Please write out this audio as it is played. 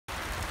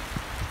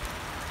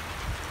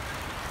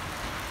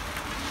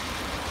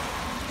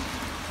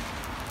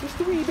Just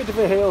a wee bit of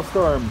a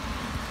hailstorm.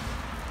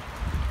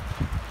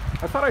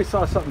 I thought I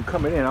saw something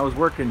coming in. I was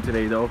working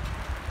today though,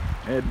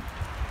 and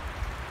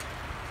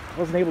I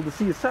wasn't able to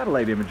see the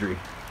satellite imagery.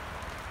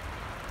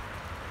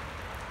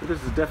 But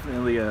this is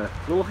definitely a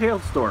little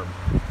hailstorm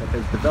that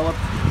has developed.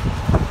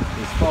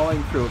 It's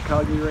falling through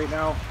Calgary right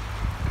now.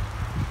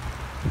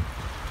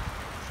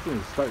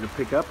 It's starting to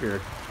pick up here.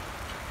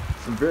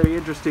 Some very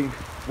interesting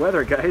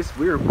weather, guys.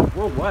 We're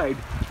worldwide.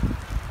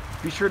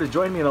 Be sure to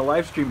join me in a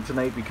live stream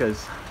tonight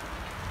because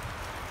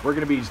we're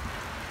going to be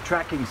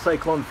tracking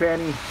Cyclone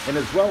Fanny and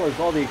as well as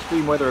all the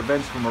extreme weather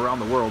events from around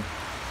the world.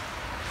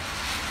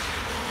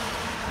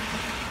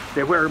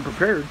 Stay aware and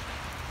prepared.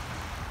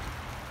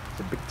 It's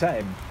a big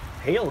time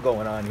hail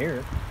going on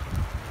here.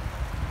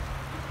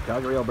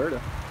 Calgary,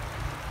 Alberta.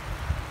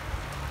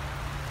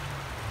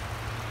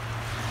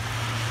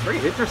 Very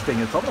interesting.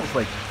 It's almost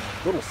like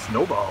little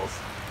snowballs.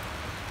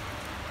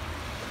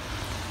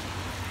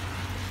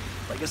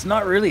 Like it's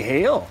not really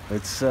hail.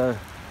 It's kind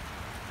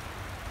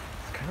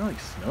of like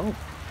snow.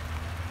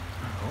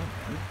 Oh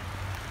man.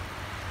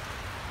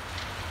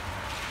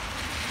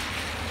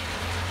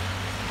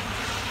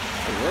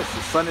 Look at this.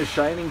 The sun is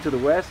shining to the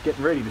west,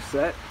 getting ready to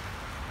set.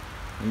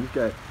 And you've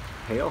got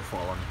hail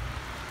falling.